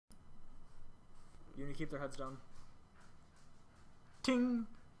You need to keep their heads down. Ting!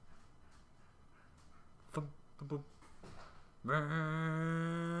 Boom, boom, boom.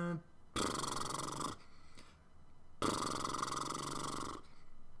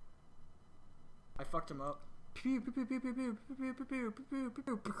 I fucked him up. Sorry,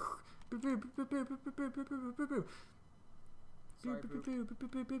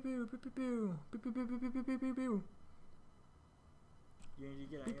 you need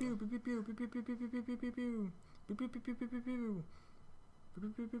to get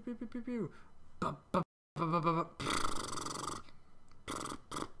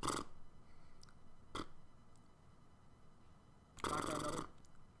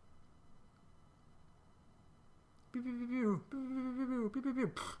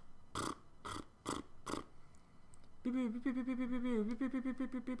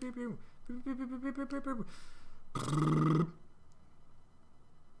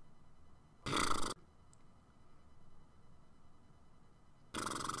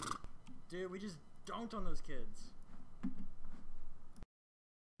Dude, we just dunked on those kids.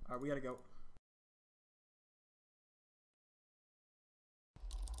 Alright, we gotta go.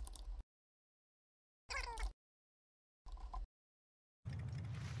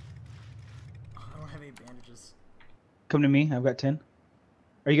 I don't have any bandages. Come to me, I've got 10.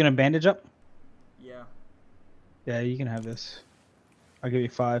 Are you gonna bandage up? Yeah. Yeah, you can have this. I'll give you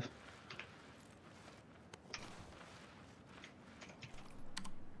 5.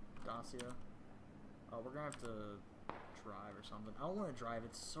 We're gonna have to drive or something. I don't want to drive.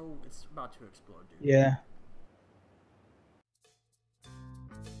 It's about to explode, dude. Yeah.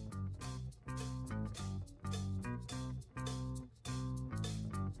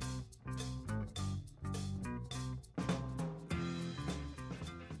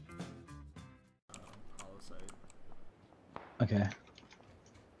 Okay.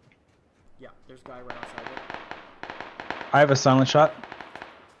 Yeah, there's a guy right outside it. I have a silent shot.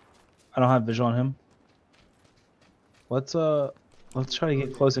 I don't have visual on him. Let's try to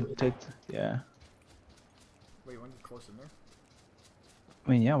get close and take. Yeah. Wait, you want to get close in there? I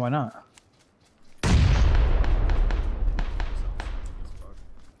mean, yeah, why not?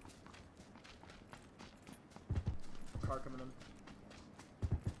 Car coming in.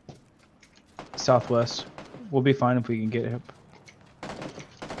 Southwest. We'll be fine if we can get him.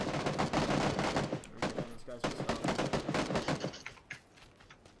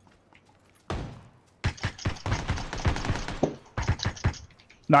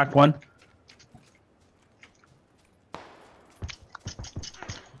 Knocked one.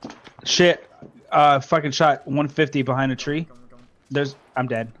 Shit. Fucking shot 150 behind a tree. I'm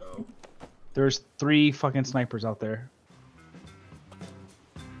dead. There's 3 fucking snipers out there.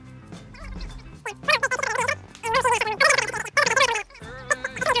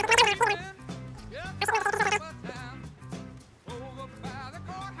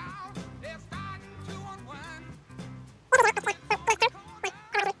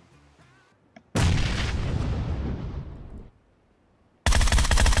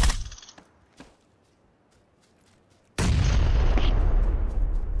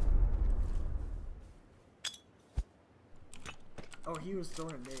 Oh, he was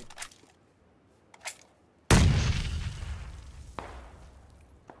throwing a nade.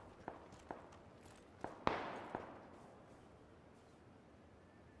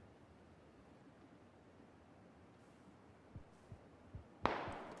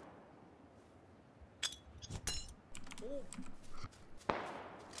 Oh.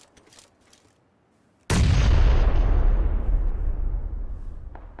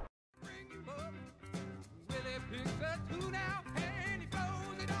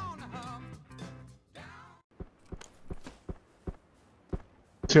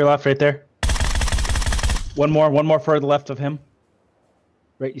 To your left, right there. One more for the left of him.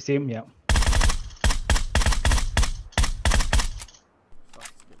 Right, you see him? Yeah.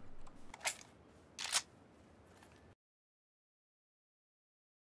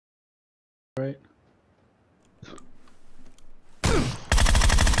 Right.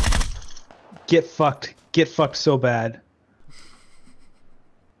 Get fucked. Get fucked so bad.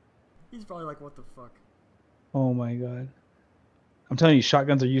 He's probably like, what the fuck? Oh my god. I'm telling you,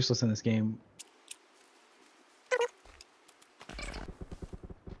 shotguns are useless in this game.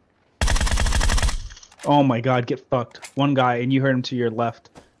 Oh my god, get fucked. One guy, and you heard him to your left.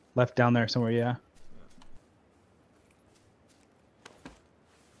 Left down there somewhere, yeah.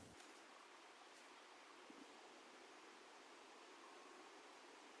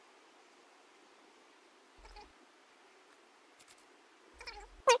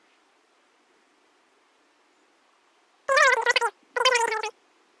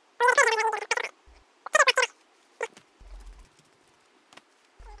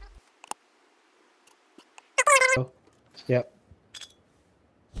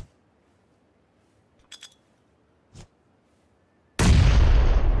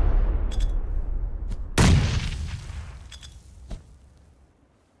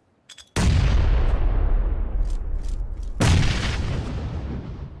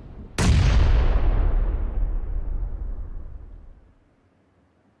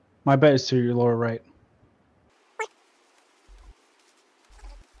 My bet is to your lower right.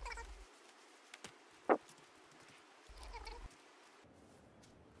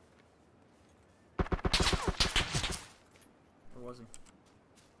 Where was he?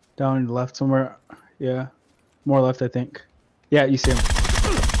 Down on the left somewhere. Yeah. More left, I think. Yeah, you see him.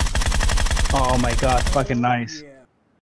 Oh my god, fucking nice. Yeah.